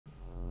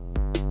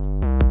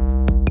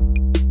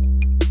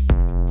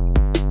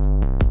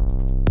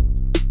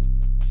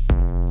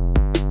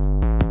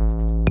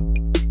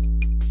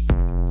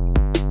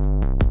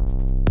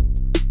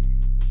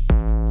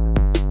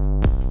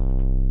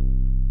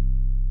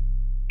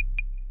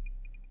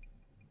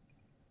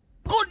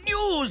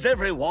news,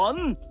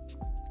 everyone?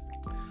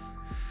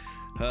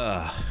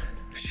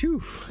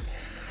 Phew.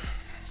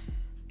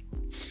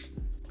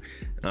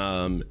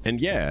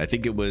 And yeah, I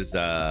think it was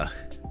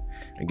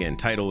again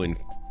Tidal and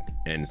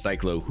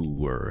Cyclo who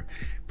were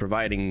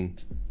providing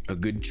a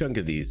good chunk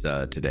of these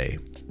today.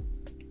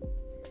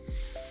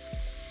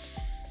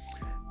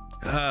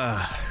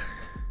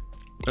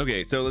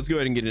 Okay, so let's go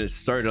ahead and get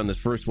started on this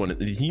first one.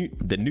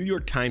 The New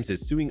York Times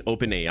is suing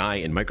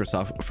OpenAI and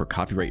Microsoft for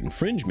copyright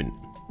infringement.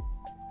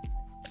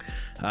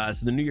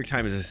 So the New York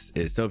Times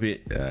is suing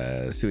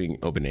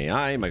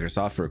OpenAI,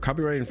 Microsoft for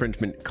copyright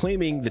infringement,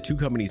 claiming the two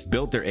companies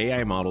built their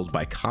AI models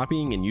by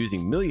copying and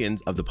using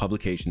millions of the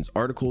publication's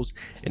articles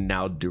and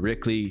now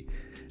directly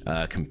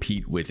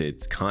compete with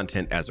its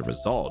content as a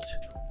result.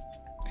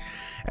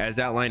 As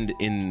outlined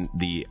in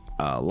the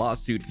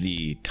lawsuit,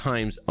 the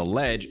Times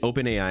allege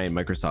OpenAI and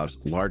Microsoft's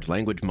large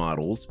language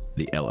models,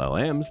 the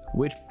LLMs,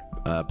 which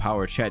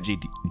power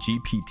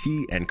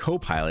ChatGPT and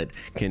Copilot,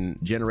 can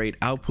generate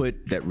output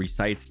that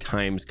recites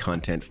Times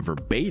content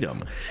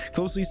verbatim,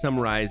 closely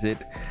summarize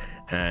it,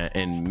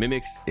 and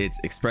mimics its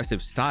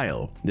expressive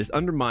style. This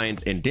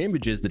undermines and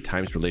damages the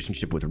Times'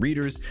 relationship with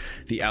readers,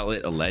 the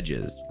outlet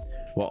alleges,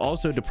 while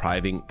also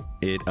depriving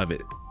it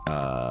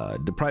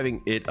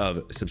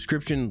of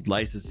subscription,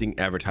 licensing,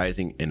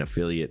 advertising, and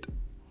affiliate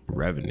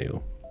revenue.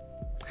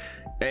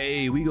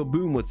 Hey, we go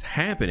Boom, what's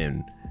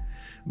happening?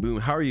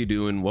 Boom, how are you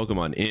doing? Welcome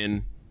on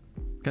in.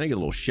 Can I get a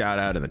little shout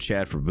out in the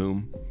chat for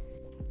Boom?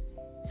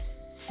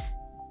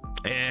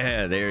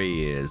 Yeah, there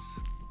he is.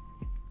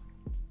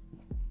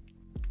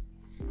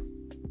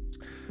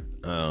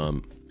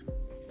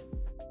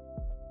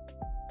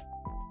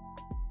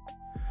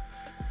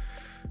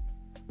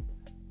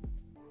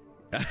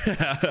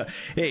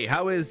 Hey,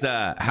 how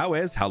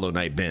has Hollow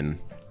Knight been?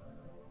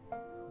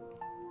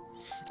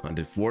 On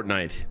to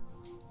Fortnite.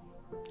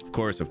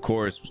 Of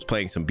course,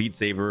 playing some Beat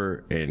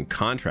Saber and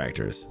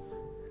Contractors,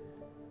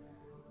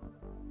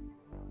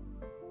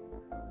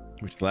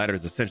 which the latter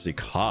is essentially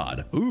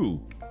COD.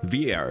 Ooh,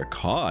 VR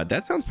COD.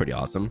 That sounds pretty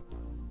awesome.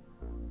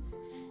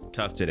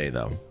 Tough today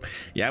though.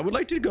 Yeah, I would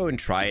like to go and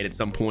try it at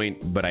some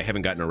point, but I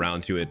haven't gotten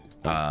around to it.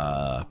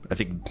 I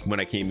think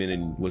when I came in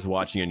and was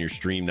watching on your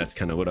stream, that's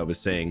kind of what I was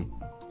saying.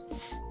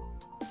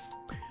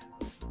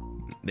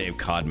 They have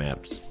COD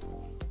maps.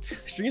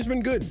 Stream's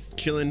been good,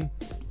 chilling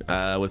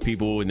with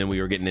people, and then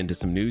we were getting into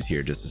some news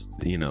here just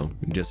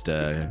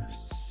a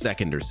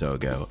second or so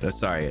ago.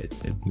 Sorry,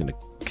 I'm gonna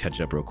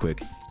catch up real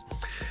quick.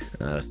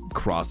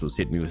 Cross was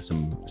hitting me with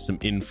some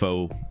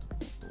info.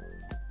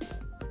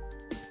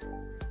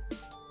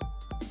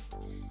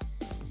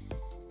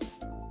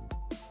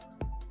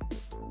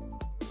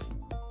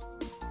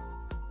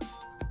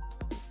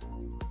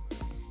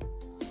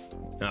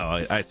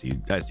 Oh, I see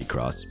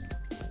Cross.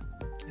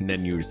 And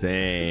then you were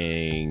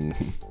saying,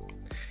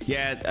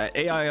 yeah,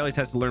 AI always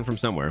has to learn from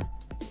somewhere.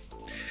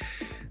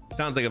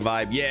 Sounds like a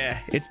vibe. Yeah,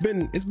 it's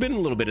been a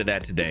little bit of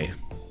that today.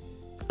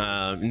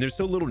 And there's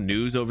so little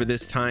news over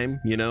this time,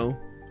 you know,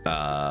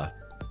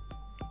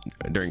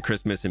 during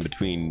Christmas and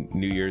between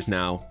New Year's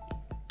now.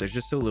 There's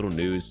just so little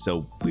news,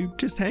 so we're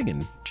just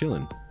hanging,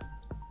 chilling.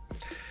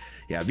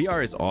 Yeah,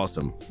 VR is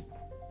awesome.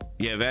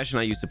 Yeah, Vash and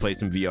I used to play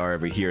some VR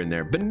every here and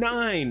there.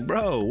 Benign,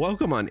 bro,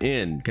 welcome on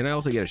in. Can I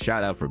also get a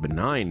shout out for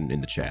Benign in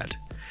the chat?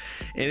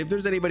 And if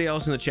there's anybody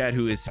else in the chat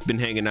who has been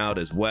hanging out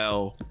as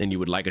well and you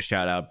would like a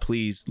shout out,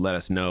 please let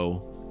us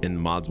know and the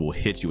mods will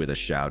hit you with a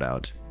shout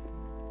out.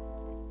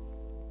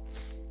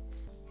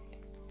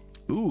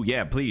 Ooh,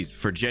 yeah, please,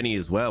 for Jenny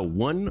as well.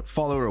 1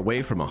 follower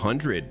away from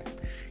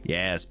 100.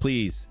 Yes,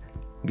 please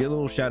get a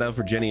little shout out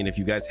for Jenny, and if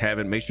you guys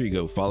haven't, make sure you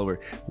go follow her.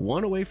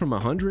 1 away from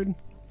 100,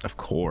 of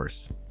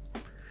course.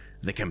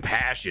 The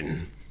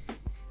compassion.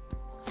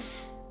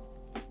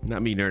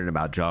 Not me nerding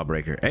about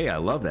Jawbreaker. Hey, I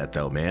love that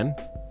though, man.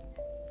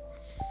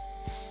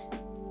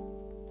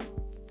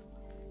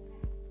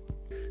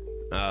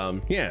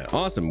 Yeah,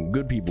 awesome.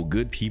 Good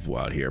people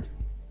out here.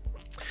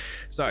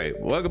 Sorry,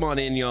 welcome on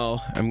in,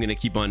 y'all. I'm gonna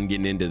keep on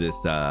getting into this.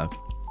 I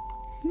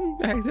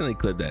accidentally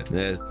clipped that.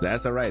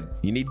 That's all right.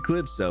 You need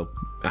clips, so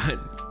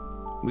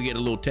we get a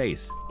little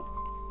taste.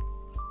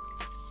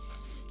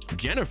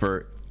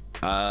 Jennifer,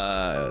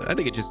 I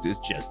think it's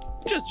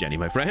just Jenny,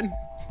 my friend.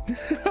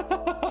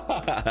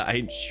 I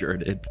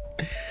ensured it.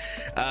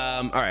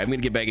 All right, I'm gonna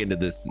get back into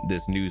this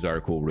news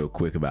article real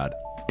quick about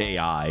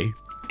AI.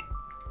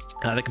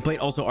 The complaint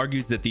also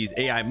argues that these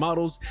AI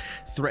models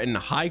threaten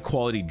high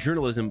quality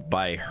journalism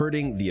by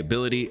hurting the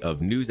ability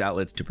of news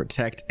outlets to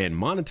protect and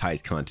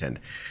monetize content.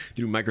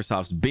 Through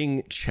Microsoft's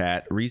Bing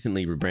Chat,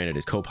 recently rebranded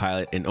as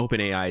Copilot, and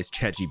OpenAI's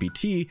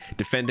ChatGPT,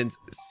 defendants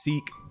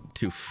seek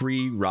to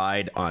free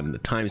ride on the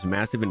Times'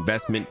 massive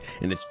investment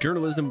in its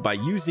journalism by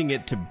using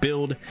it to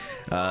build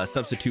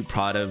substitute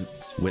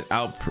products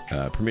without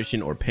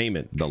permission or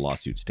payment, the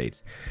lawsuit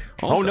states.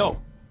 Also, oh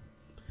no.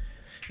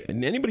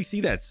 And anybody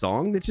see that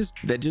song that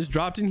just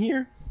dropped in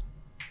here?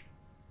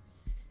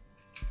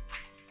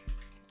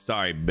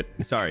 Sorry.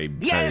 Yes,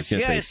 I was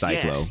gonna say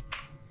Cyclo.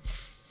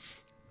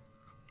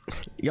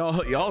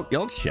 Yes.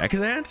 Y'all check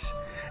that.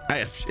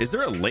 Is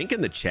there a link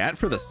in the chat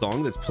for the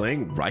song that's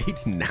playing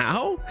right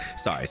now?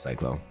 Sorry,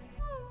 Cyclo.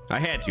 I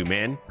had to,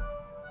 man.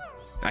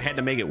 I had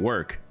to make it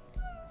work.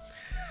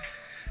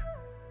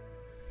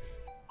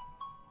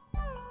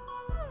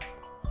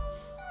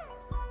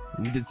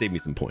 You did save me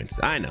some points.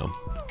 I know.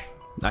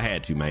 I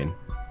had to, man.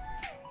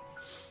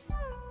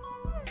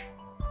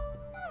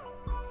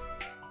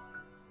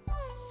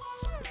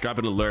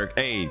 Dropping a lurk.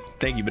 Hey,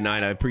 thank you,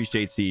 Benign. I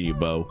appreciate seeing you,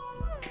 Bo.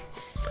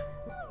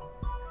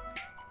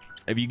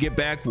 If you get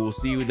back, we'll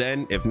see you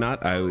then. If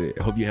not, I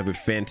hope you have a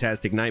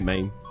fantastic night,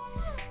 man.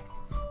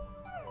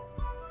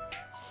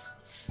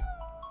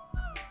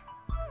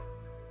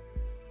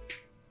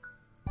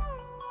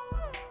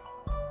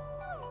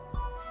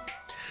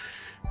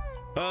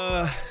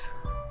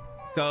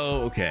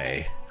 So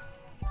okay.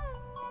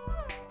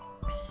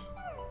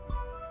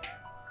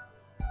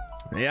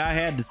 Yeah, I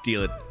had to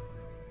steal it.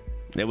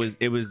 It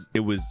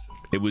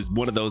was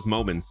one of those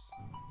moments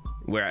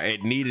where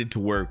it needed to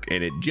work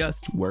and it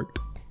just worked.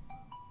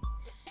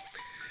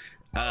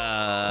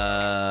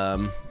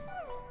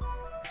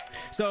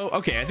 So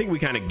okay, I think we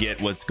kind of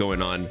get what's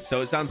going on. So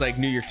it sounds like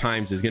New York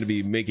Times is going to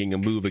be making a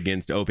move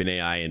against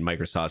OpenAI and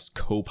Microsoft's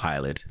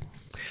Copilot,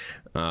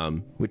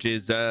 which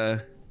is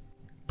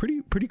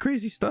pretty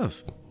crazy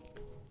stuff.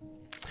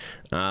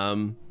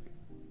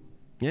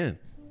 Yeah,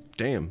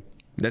 damn.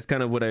 That's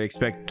kind of what I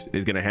expect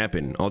is going to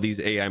happen. All these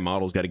AI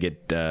models got to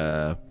get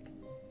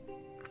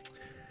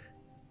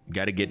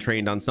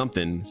trained on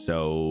something.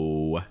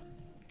 So,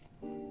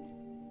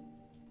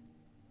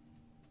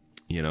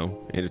 you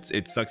know,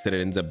 it sucks that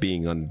it ends up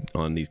being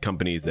on these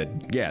companies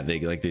that, yeah, they,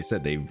 like they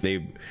said,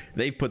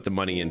 they've put the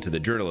money into the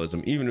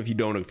journalism. Even if you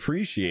don't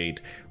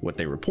appreciate what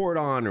they report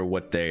on or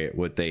what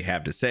they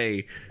have to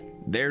say,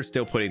 they're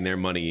still putting their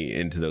money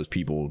into those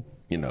people,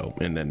 you know.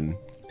 And then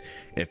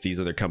if these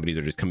other companies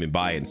are just coming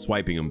by and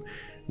swiping them,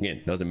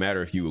 again, doesn't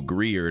matter if you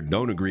agree or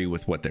don't agree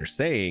with what they're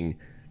saying,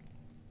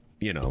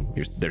 you know,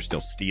 they're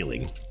still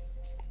stealing.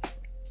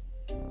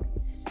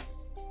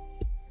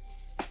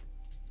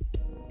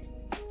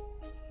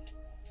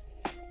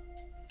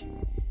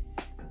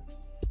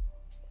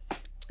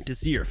 To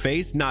see your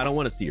face? No, I don't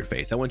want to see your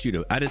face.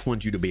 I just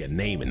want you to be a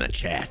name in the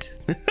chat.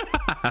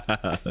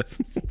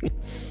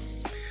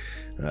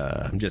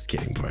 I'm just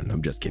kidding, friend.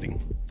 I'm just kidding.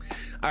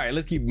 All right,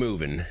 let's keep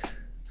moving.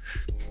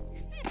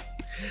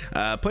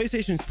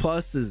 PlayStation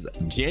Plus's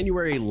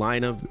January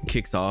lineup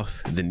kicks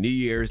off the New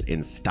Year's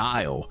in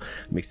style.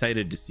 I'm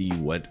excited to see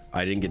what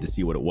I didn't get to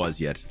see what it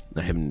was yet.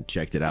 I haven't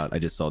checked it out. I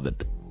just saw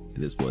that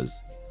this was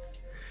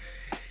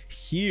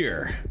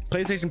here.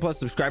 PlayStation Plus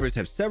subscribers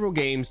have several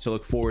games to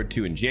look forward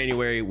to in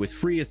January, with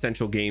free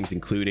essential games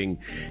including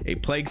A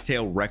Plague's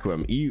Tale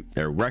Requiem,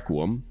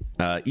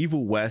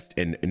 Evil West,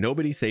 and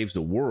Nobody Saves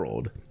the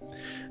World.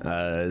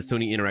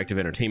 Sony Interactive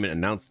Entertainment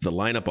announced the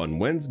lineup on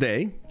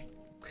Wednesday.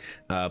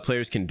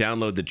 Players can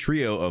download the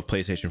trio of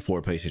PlayStation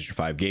 4, PlayStation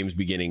 5 games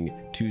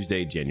beginning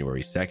Tuesday,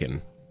 January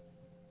 2nd.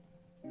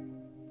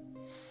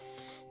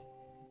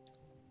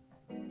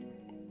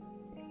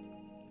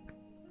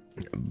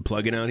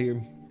 Plugging out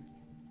here.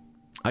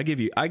 I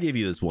give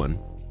you this one.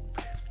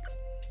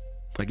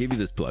 I gave you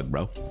this plug,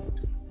 bro.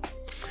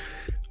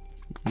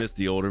 Missed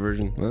the older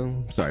version.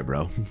 Well, sorry,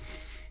 bro.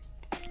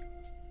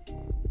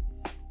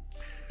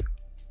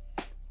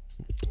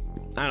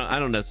 I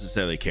don't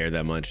necessarily care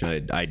that much. I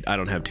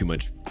don't have too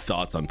much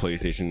thoughts on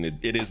PlayStation.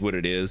 It is what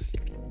it is.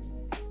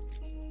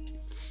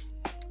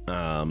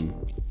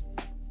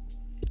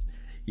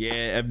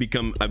 Yeah, I've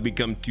become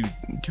too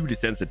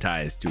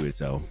desensitized to it.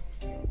 So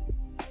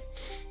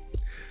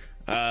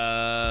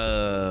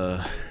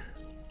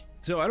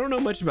I don't know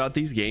much about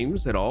these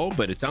games at all,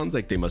 but it sounds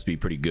like they must be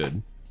pretty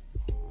good.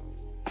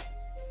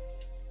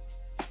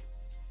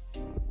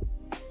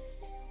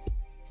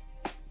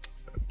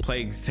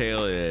 Plague's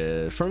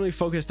Tale firmly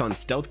focused on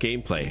stealth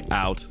gameplay.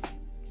 Out.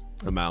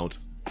 I'm out.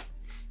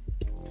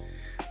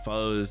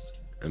 Follows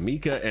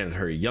Amika and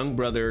her young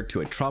brother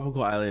to a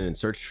tropical island in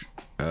search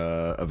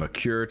of a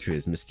cure to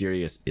his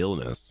mysterious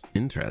illness.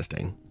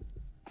 Interesting.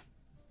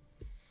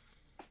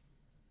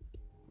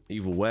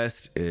 Evil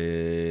West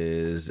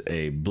is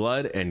a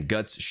blood and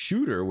guts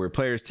shooter where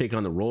players take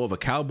on the role of a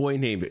cowboy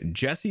named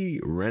Jesse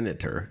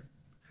Rentier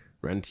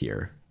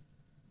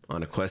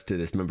on a quest to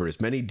dismember as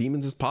many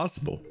demons as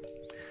possible.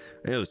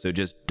 Oh, so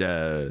just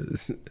so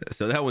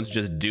that one's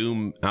just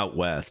Doom out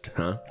west,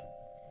 huh?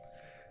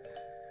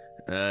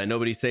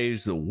 Nobody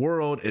Saves the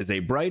World is a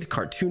bright,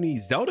 cartoony,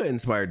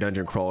 Zelda-inspired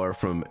dungeon crawler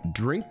from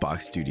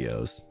Drinkbox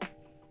Studios.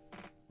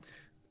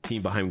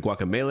 Team behind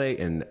Guacamelee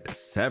and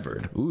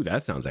Severed. Ooh,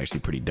 that sounds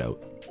actually pretty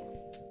dope.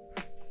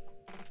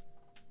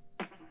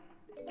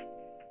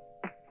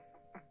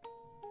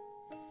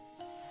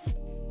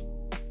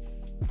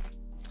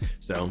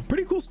 So,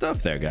 pretty cool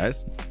stuff there,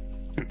 guys.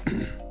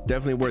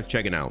 Definitely worth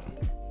checking out.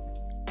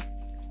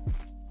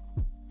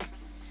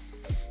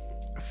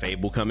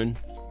 Fable coming.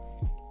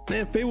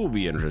 Yeah, Fable will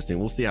be interesting.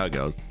 We'll see how it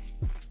goes.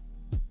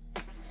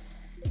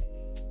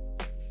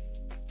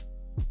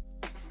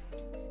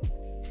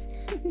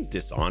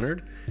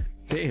 Dishonored?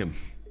 Damn.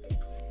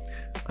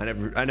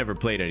 I never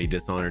played any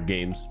Dishonored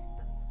games.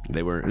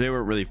 They weren't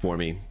really for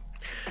me.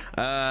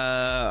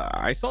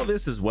 I saw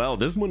this as well.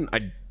 This one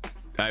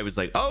I was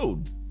like,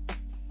 oh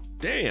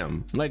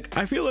damn. Like,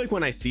 I feel like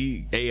when I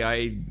see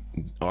AI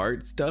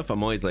art stuff,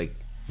 I'm always like,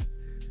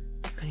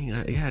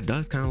 yeah, it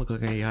does kind of look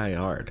like AI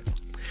art.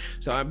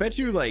 So I bet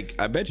you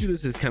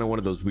this is kind of one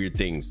of those weird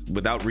things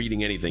without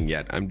reading anything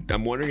yet.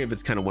 I'm wondering if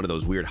it's kind of one of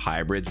those weird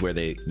hybrids where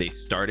they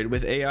started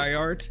with AI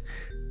art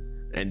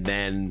and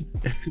then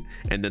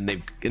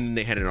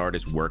they had an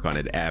artist work on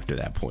it after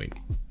that point.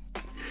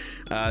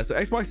 So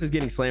Xbox is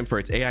getting slammed for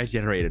its AI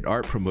generated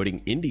art promoting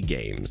indie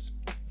games.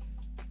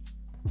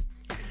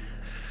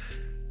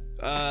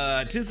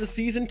 'Tis the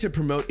season to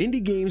promote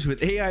indie games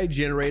with AI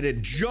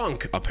generated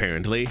junk,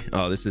 apparently.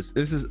 Oh, this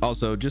is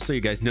also, just so you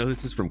guys know,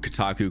 this is from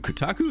Kotaku.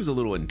 Kotaku is a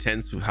little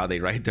intense with how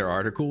they write their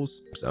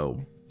articles.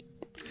 So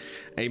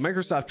a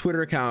Microsoft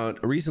Twitter account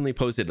recently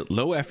posted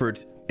low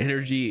effort,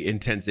 energy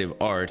intensive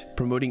art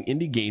promoting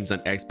indie games on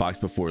Xbox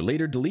before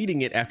later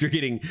deleting it after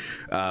getting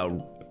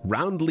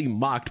roundly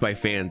mocked by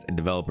fans and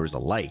developers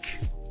alike.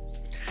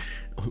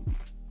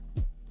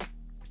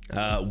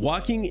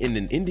 Walking in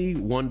an indie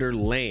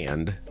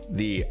wonderland,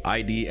 the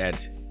ID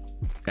at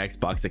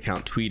Xbox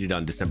account tweeted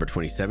on December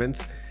 27th.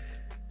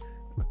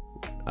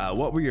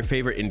 What were your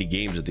favorite indie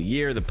games of the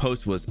year? The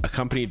post was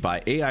accompanied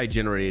by AI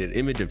generated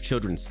image of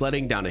children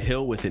sledding down a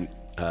hill with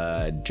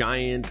a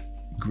giant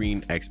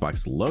green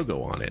Xbox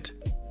logo on it.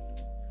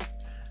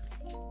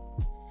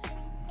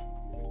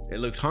 It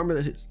looked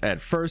harmless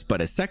at first,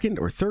 but a second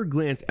or third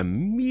glance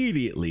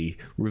immediately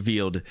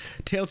revealed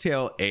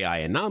telltale AI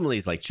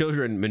anomalies like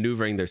children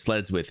maneuvering their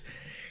sleds with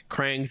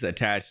cranks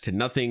attached to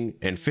nothing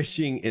and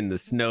fishing in the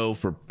snow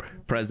for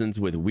presents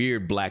with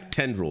weird black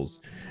tendrils.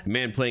 A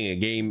man playing a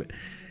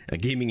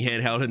gaming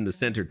handheld in the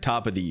center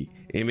top of the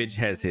image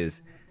has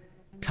his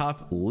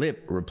top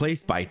lip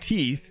replaced by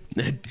teeth.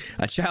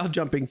 A child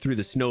jumping through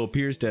the snow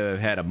appears to have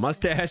had a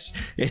mustache.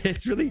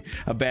 It's really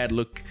a bad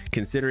look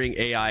considering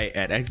AI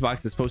at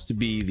Xbox is supposed to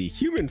be the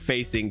human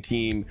facing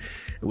team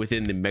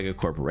within the mega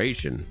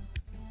corporation.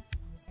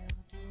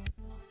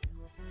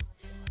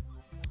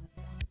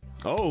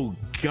 Oh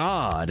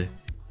god.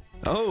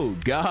 Oh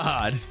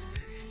god.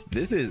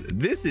 This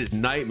is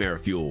nightmare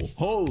fuel.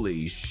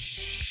 Holy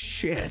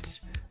shit.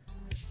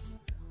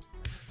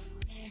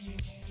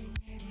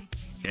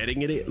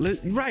 Getting it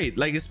right,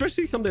 like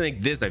especially something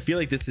like this, I feel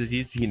like this is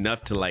easy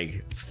enough to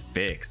like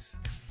fix,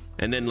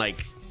 and then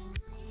like,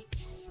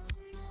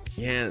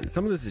 yeah,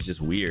 some of this is just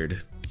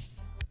weird,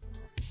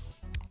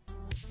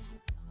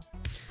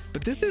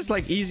 but this is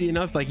like easy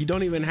enough. Like you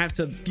don't have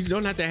to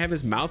have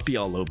his mouth be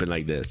all open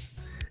like this,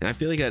 and I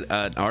feel like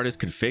an artist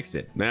could fix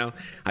it. Now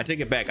I take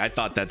it back, I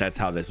thought that that's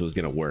how this was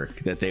gonna work,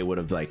 that they would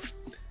have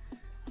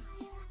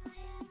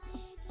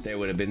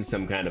been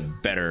some kind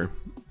of better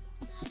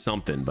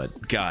something, but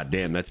god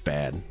damn, that's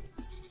bad.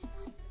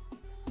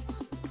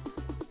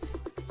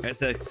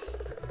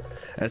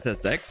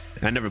 SSX,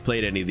 I never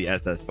played any of the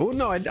SS. Oh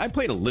no, I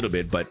played a little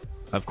bit, but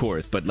of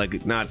course, but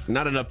like not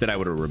enough that I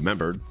would have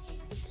remembered.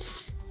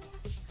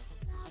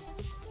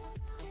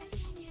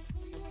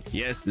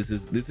 Yes, this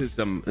is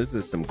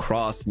some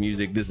cross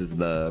music. This is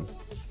the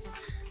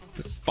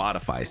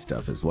Spotify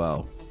stuff as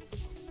well.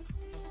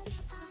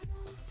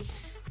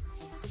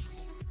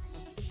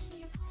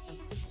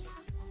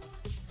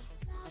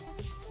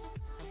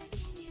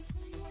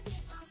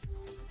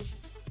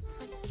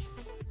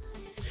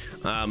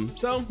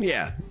 So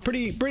yeah,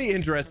 pretty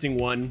interesting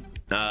one.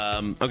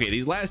 Okay,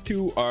 these last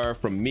two are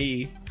from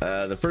me.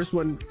 The first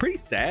one, pretty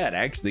sad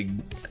actually.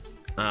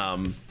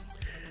 I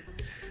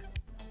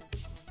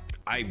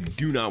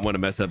do not want to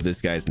mess up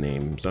this guy's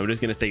name, so I'm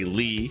just gonna say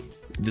Lee,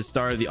 the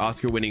star of the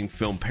Oscar-winning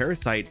film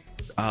Parasite,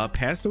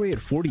 passed away at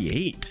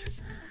 48.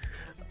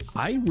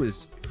 I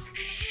was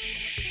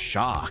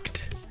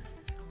shocked.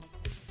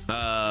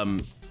 So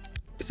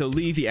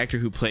Lee, the actor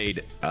who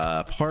played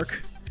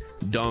Park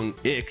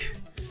Dong-ik,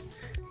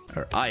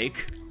 or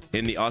Ike,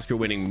 in the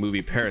Oscar-winning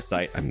movie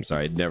Parasite, I'm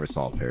sorry, I never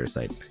saw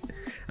Parasite,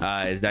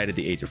 has died at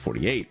the age of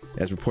 48.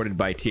 As reported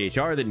by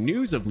THR, the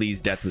news of Lee's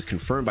death was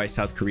confirmed by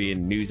South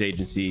Korean news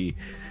agency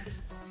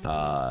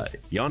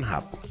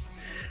Yonhap.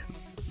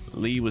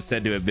 Lee was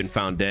said to have been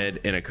found dead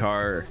in a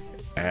car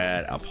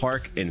at a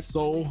park in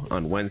Seoul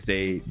on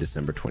Wednesday,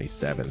 December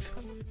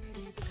 27th.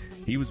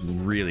 He was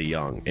really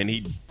young,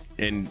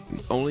 and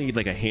only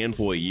like a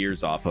handful of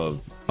years off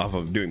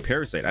of doing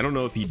Parasite. I don't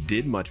know if he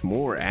did much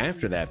more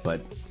after that,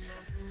 but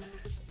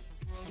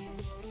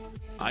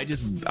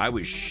I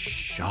was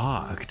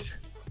shocked.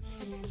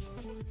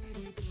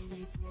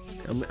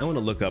 I want to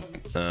look up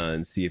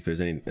and see if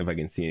I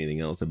can see anything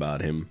else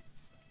about him.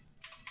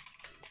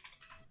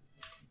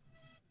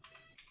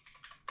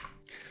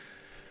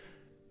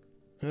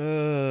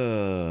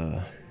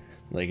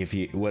 Like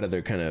what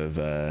other kind of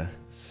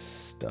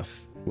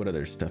what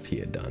other stuff he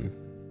had done.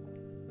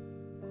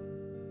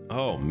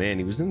 Oh man,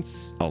 he was in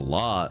a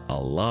lot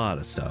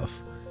of stuff.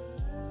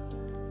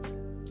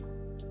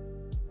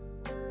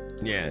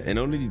 Yeah, and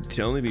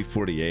to only be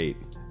 48.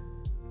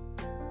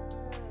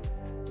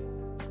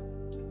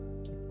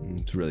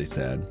 It's really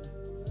sad.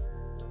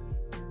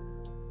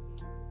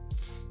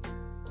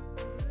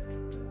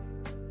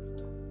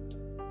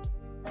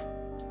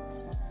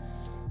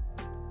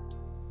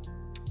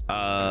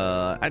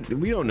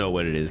 We don't know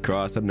what it is,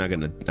 Cross. I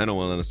don't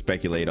want to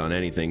speculate on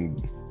anything,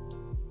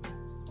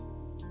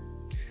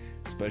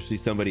 especially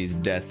somebody's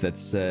death.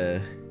 That's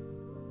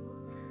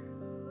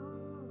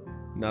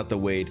not the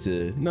way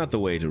to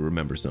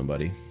remember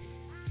somebody.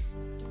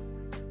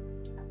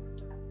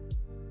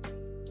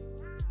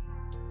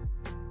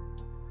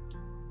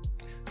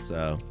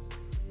 So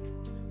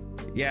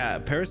yeah,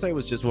 Parasite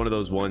was just one of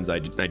those ones I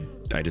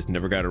just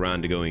never got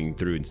around to going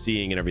through and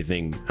seeing and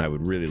everything. I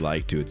would really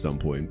like to at some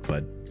point,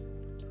 but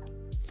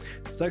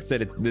it sucks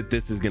that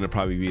this is gonna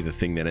probably be the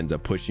thing that ends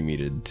up pushing me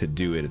to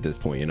do it at this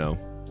point, you know.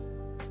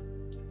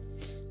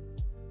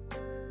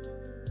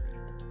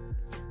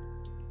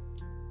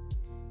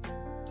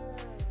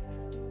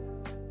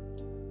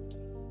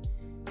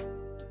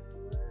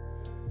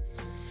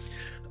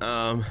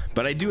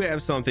 But I do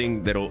have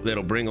something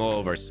that'll bring all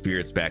of our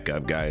spirits back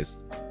up,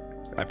 guys.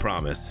 I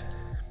promise.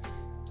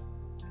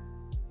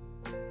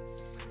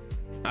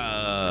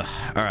 All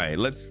right,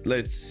 let's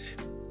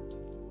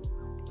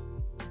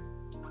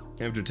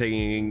after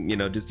taking, you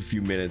know, just a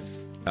few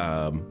minutes,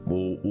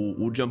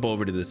 we'll jump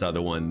over to this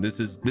other one. This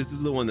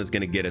is the one that's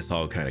gonna get us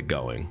all kind of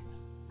going.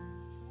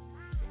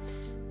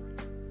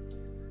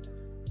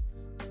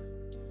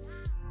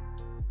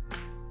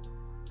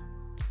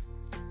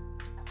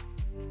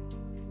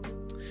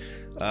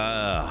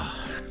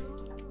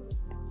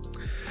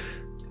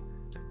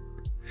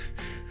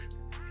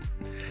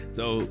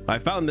 So I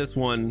found this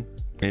one,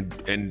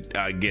 and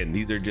again,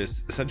 these are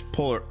just such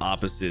polar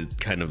opposite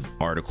kind of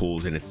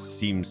articles, and it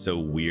seems so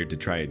weird to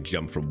try and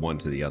jump from one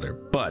to the other.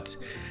 But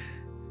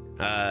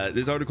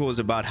this article is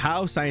about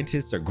how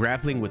scientists are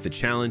grappling with the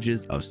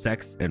challenges of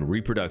sex and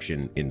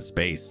reproduction in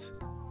space.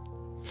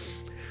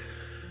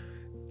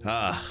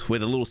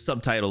 With a little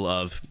subtitle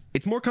of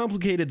 "It's more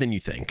complicated than you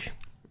think."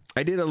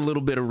 I did a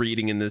little bit of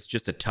reading in this,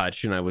 just a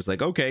touch, and I was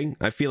like, okay,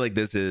 I feel like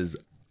this is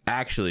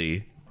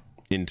actually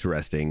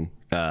interesting,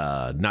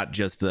 not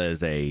just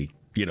as a,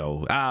 you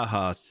know,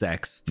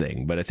 sex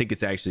thing, but I think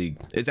it's actually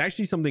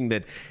something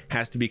that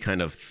has to be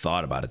kind of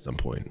thought about at some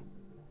point.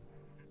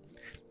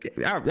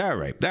 All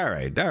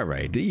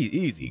right,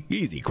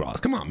 easy, Cross,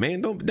 come on, man,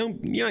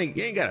 don't you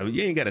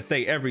ain't gotta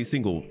say every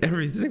single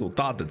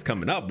thought that's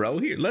coming up, bro.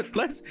 Here,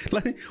 let's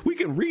we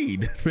can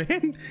read,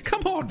 man.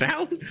 Come on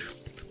now,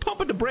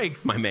 pumping the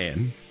brakes, my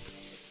man.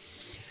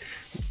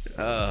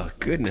 Oh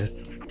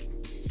goodness.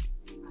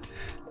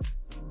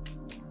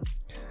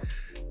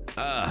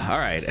 All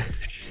right.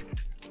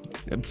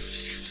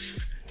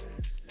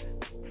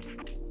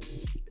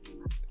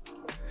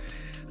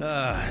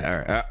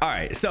 All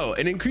right. So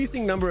an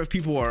increasing number of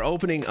people are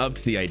opening up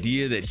to the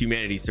idea that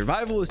humanity's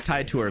survival is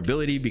tied to our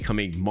ability to become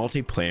a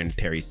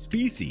multiplanetary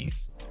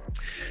species.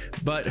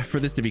 But for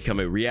this to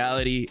become a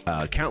reality,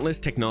 countless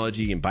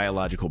technology and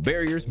biological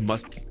barriers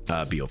must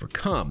be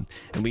overcome,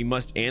 and we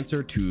must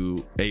answer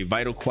to a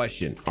vital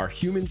question: are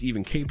humans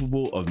even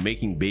capable of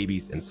making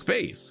babies in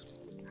space?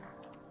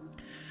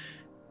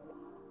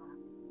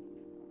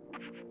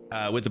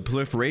 With the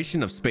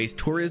proliferation of space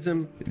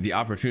tourism, the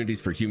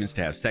opportunities for humans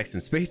to have sex in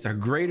space are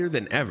greater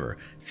than ever.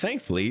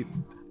 Thankfully,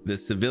 the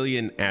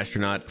civilian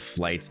astronaut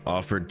flights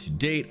offered to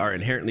date are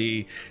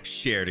inherently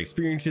shared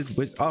experiences,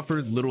 which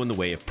offer little in the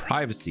way of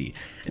privacy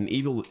and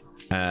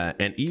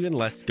even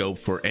less scope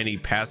for any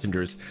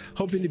passengers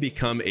hoping to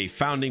become a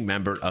founding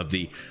member of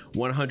the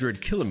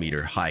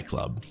 100-kilometer high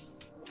club.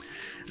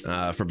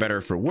 For better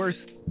or for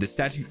worse, the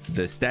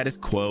status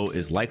quo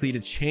is likely to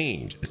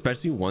change,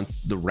 especially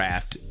once the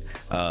raft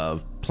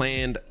of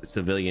planned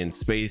civilian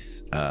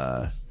space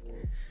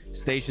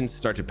stations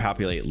start to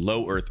populate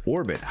low Earth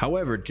orbit.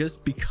 However,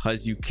 just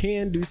because you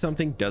can do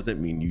something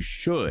doesn't mean you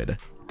should.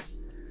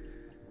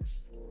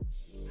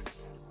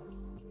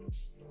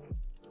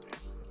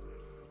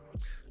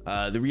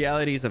 The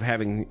realities of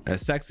having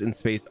sex in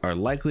space are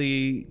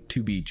likely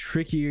to be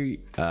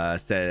tricky,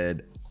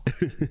 said.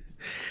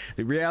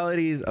 The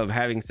realities of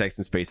having sex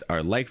in space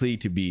are likely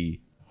to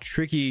be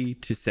tricky,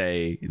 to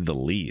say the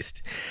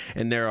least,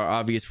 and there are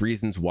obvious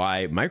reasons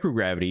why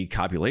microgravity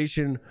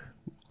copulation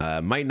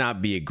might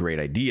not be a great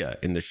idea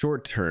in the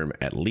short term,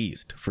 at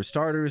least. For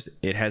starters,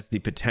 it has the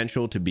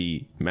potential to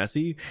be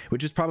messy,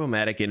 which is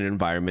problematic in an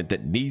environment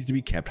that needs to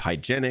be kept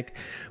hygienic,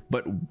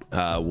 but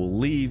we'll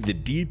leave the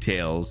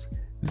details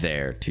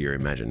there to your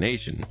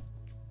imagination.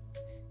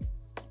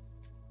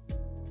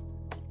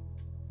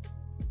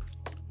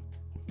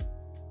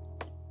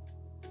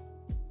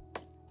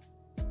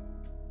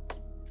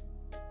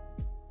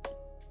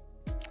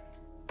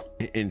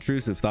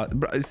 Intrusive thought.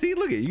 See,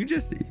 look at you,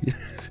 just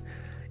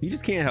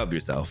can't help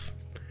yourself.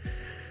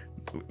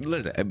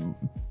 Listen,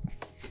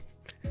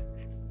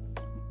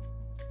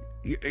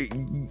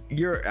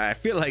 I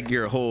feel like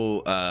your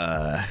whole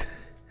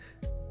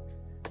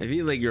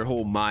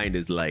mind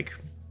is like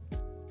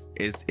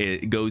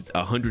it goes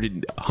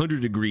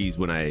 100 degrees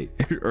when I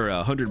or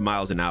 100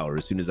 miles an hour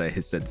as soon as I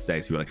hit said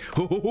sex. You're like,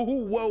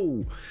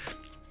 whoa.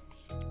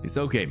 It's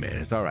okay, man.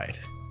 It's all right.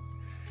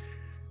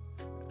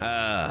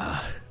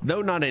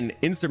 Though not an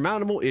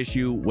insurmountable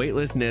issue,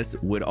 weightlessness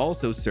would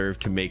also serve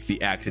to make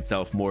the act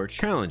itself more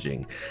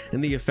challenging,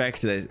 and the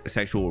effect that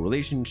sexual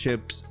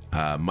relationships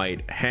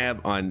might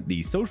have on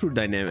the social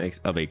dynamics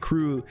of a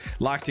crew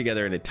locked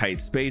together in a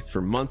tight space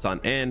for months on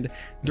end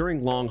during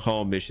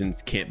long-haul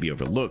missions can't be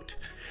overlooked.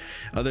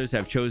 Others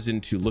have chosen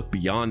to look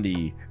beyond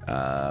the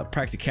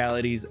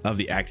practicalities of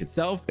the act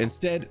itself,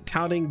 instead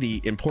touting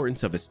the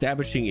importance of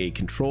establishing a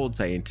controlled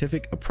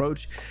scientific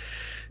approach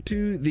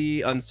to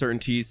the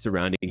uncertainties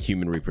surrounding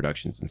human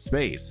reproductions in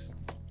space.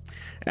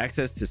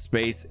 Access to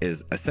space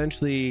is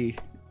essentially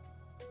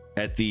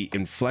at the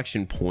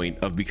inflection point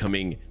of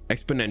becoming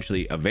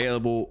exponentially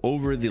available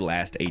over the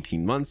last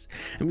 18 months,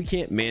 and we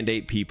can't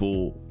mandate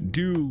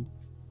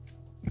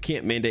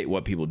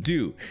what people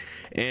do,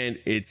 and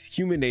it's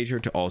human nature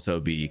to also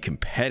be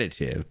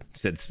competitive,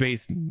 said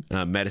space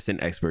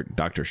medicine expert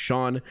Dr.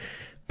 Sean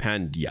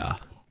Pandya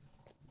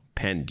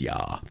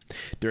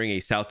during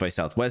a South by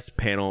Southwest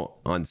panel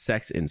on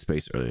sex in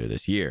space earlier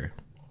this year.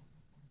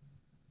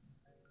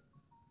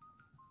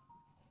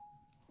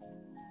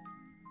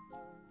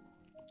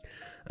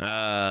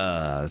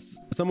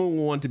 Someone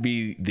will want to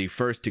be the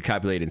first to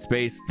copulate in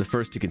space, the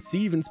first to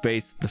conceive in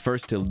space, the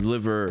first to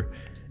deliver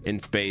in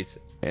space,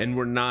 and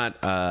we're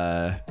not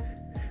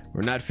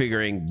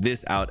figuring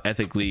this out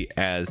ethically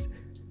as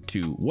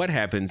to what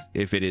happens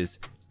if it is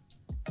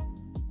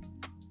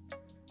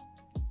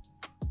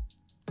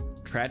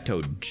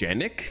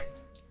teratogenic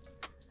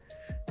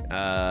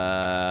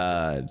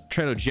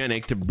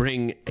to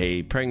bring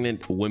a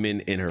pregnant woman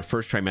in her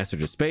first trimester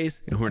to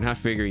space, and we're not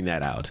figuring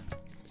that out.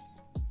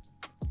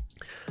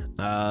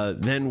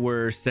 Then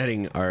we're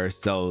setting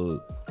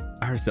ourselves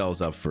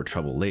up for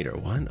trouble later.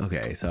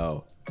 Okay,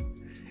 so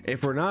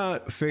if we're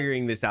not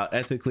figuring this out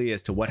ethically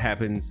as to what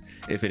happens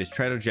if it is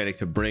teratogenic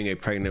to bring a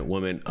pregnant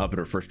woman up in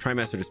her first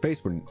trimester to space,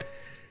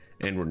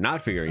 and we're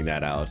not figuring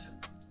that out,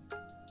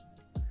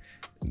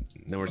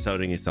 then we're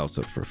setting yourselves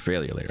up for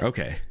failure later.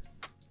 Okay.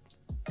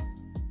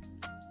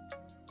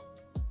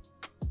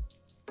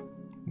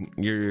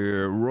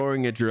 You're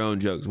roaring at your own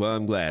jokes. Well,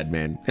 I'm glad,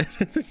 man.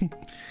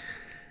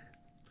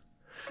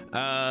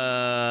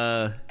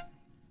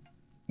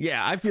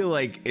 Yeah, I feel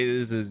like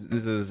this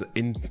is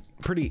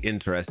pretty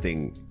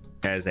interesting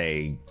as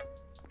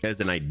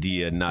an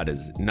idea, not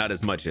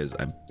as much as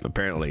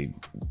apparently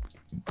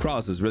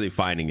Cross is really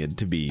finding it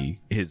to be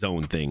his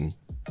own thing.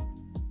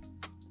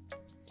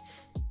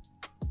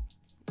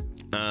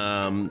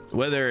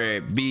 Whether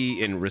it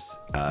be in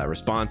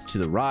response to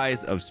the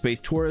rise of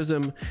space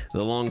tourism,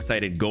 the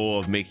long-sighted goal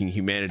of making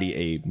humanity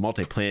a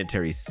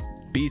multiplanetary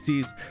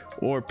species,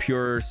 or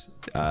pure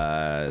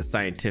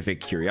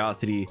scientific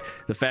curiosity,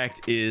 the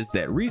fact is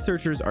that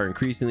researchers are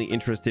increasingly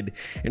interested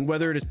in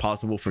whether it is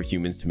possible for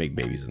humans to make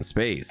babies in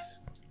space.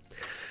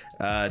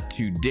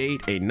 To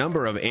date, a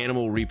number of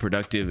animal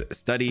reproductive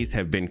studies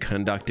have been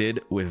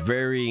conducted with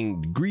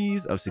varying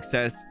degrees of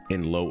success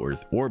in low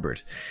Earth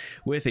orbit,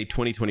 with a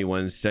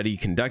 2021 study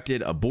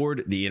conducted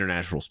aboard the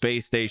International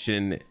Space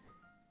Station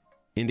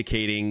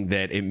indicating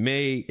that it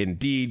may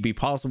indeed be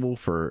possible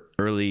for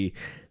early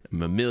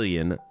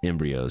mammalian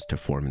embryos to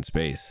form in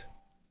space.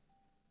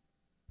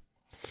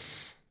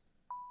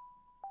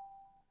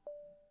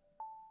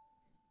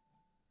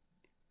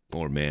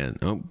 Or man,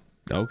 oh,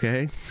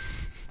 okay.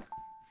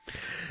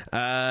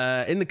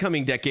 In the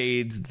coming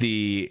decades,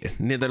 the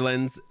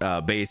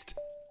Netherlands-based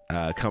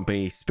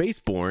company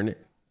Spaceborne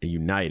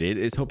United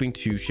is hoping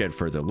to shed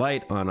further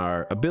light on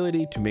our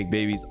ability to make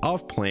babies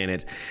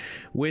off-planet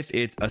with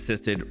its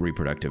assisted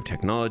reproductive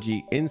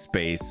technology in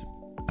space,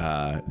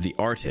 the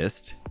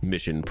ARTIST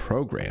mission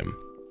program.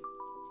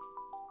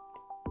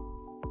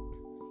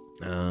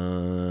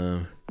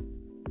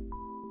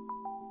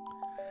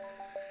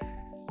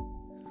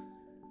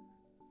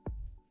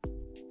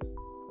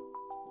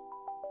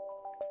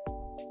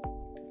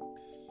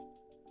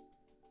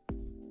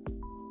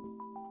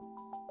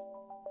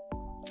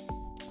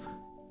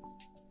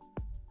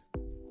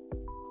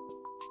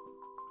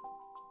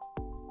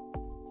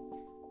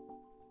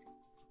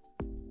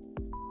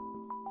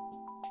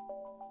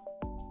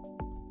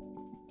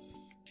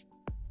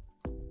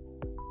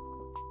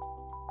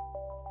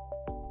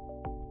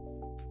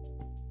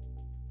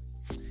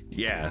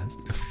 Yeah,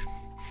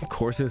 of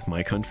course it's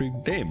my country.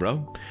 Damn,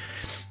 bro.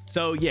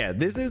 So yeah,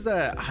 this is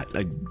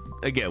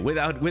again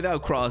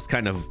without Cross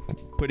kind of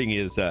putting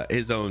his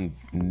own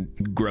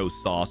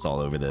gross sauce all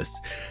over this.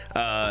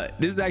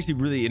 This is actually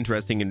really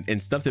interesting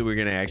and stuff that we're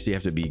gonna actually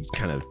have to be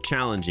kind of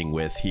challenging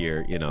with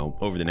here, you know,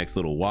 over the next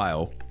little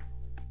while.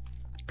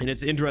 And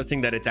it's interesting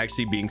that it's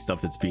actually being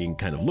stuff that's being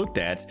kind of looked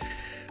at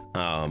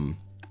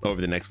over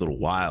the next little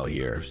while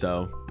here.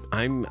 So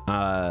I'm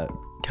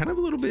kind of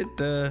a little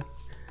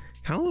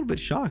bit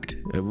shocked.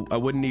 I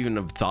wouldn't even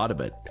have thought of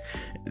it.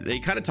 They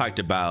kind of talked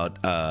about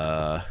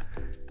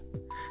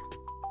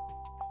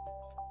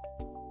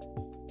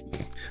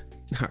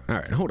All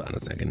right, hold on a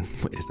second.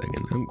 Wait a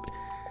second.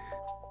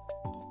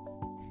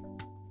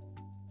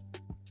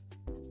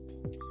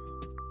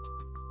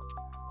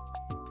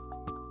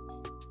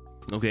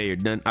 Okay, you're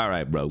done. All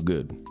right, bro.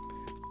 Good.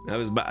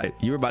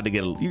 You were about to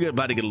get a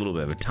little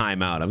bit of a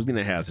timeout. I was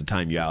gonna have to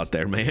time you out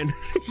there, man.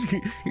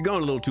 You're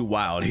going a little too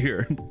wild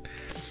here.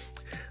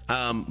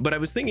 But I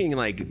was thinking,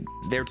 like,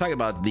 they were talking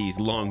about these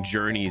long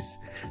journeys.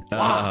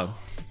 Wow,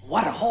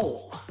 what a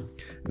hole!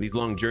 These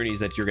long journeys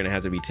that you're gonna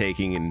have to be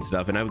taking and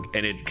stuff. And I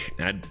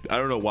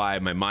don't know why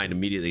my mind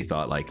immediately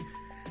thought like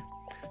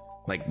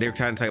they're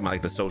kind of talking about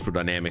like the social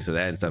dynamics of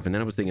that and stuff. And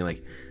then I was thinking,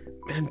 like,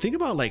 man, think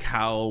about like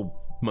how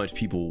much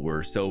people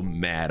were so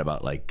mad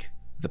about like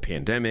the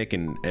pandemic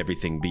and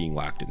everything being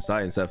locked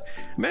inside and stuff.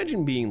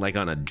 Imagine being like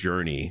on a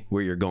journey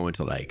where you're going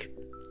to like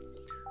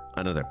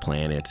another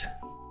planet,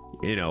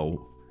 you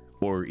know,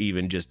 or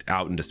even just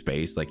out into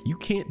space. Like, you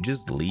can't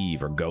just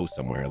leave or go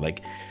somewhere.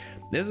 Like,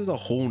 this is a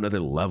whole nother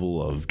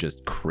level of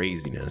just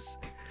craziness.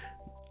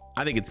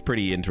 I think it's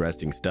pretty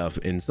interesting stuff,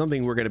 and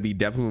something we're going to be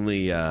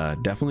definitely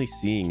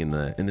seeing in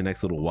the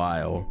next little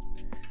while,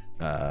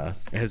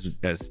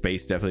 as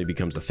space definitely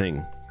becomes a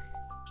thing.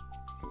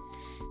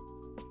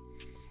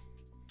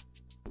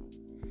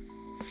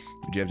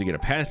 Would you have to get a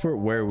passport?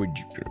 Where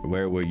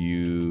will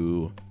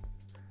you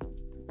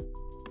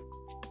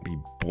be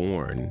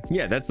born?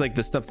 Yeah, that's like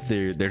the stuff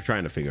that they're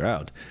trying to figure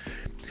out,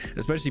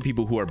 especially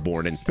people who are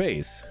born in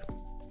space.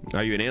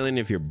 Are you an alien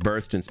if you're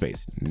birthed in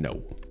space?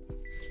 No,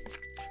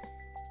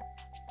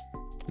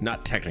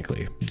 not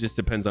technically. It just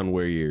depends on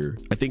where you're.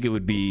 I think you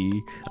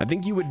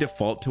would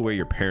default to where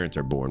your parents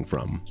are born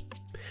from.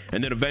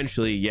 And then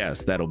eventually,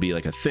 yes, that'll be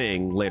like a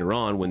thing later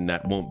on when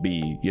that won't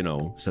be, you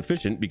know,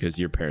 sufficient, because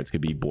your parents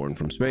could be born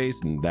from space,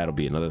 and that'll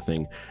be another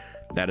thing.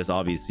 That is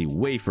obviously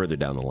way further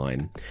down the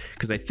line,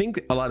 because I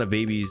think a lot of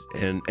babies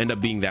end up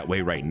being that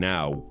way right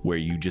now, where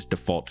you just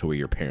default to where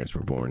your parents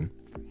were born.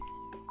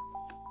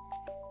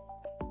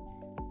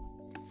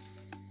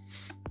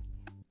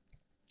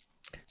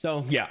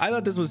 So yeah, I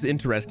thought this was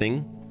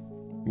interesting.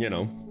 You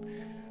know,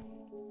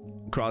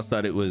 Cross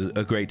thought it was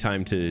a great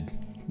time to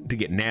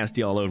get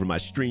nasty all over my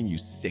stream, you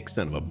sick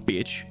son of a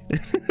bitch.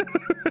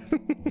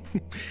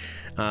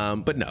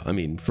 But no, I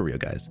mean, for real,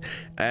 guys,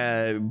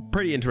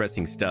 pretty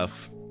interesting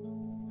stuff.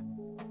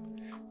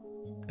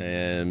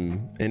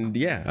 And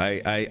yeah,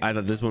 I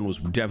thought this one was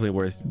definitely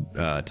worth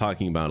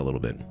talking about a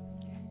little bit.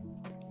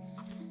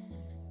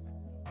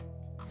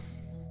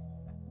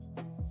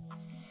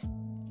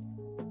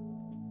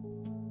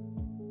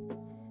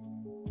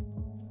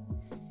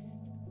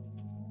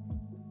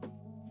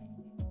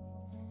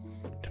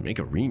 Make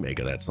a remake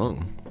of that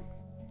song.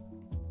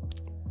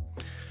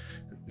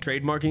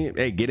 Trademarking it?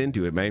 Hey, get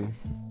into it, man.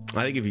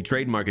 I think if you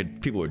trademark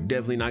it, people are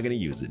definitely not going to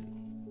use it.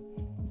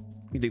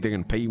 You think they're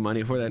going to pay you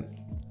money for that?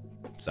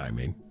 Sorry,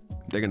 man.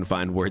 They're going to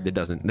find a word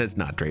that's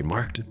not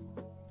trademarked.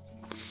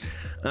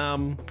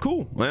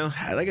 Cool. Well,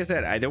 like I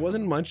said, there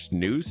wasn't much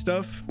news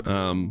stuff.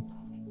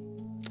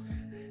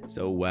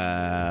 So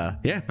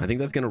yeah, I think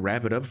that's gonna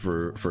wrap it up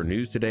for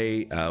news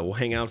today. We'll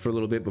hang out for a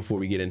little bit before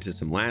we get into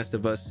some Last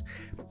of Us,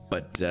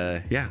 but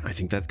yeah, I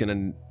think that's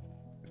gonna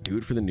do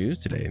it for the news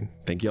today.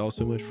 Thank you all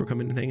so much for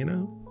coming and hanging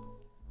out.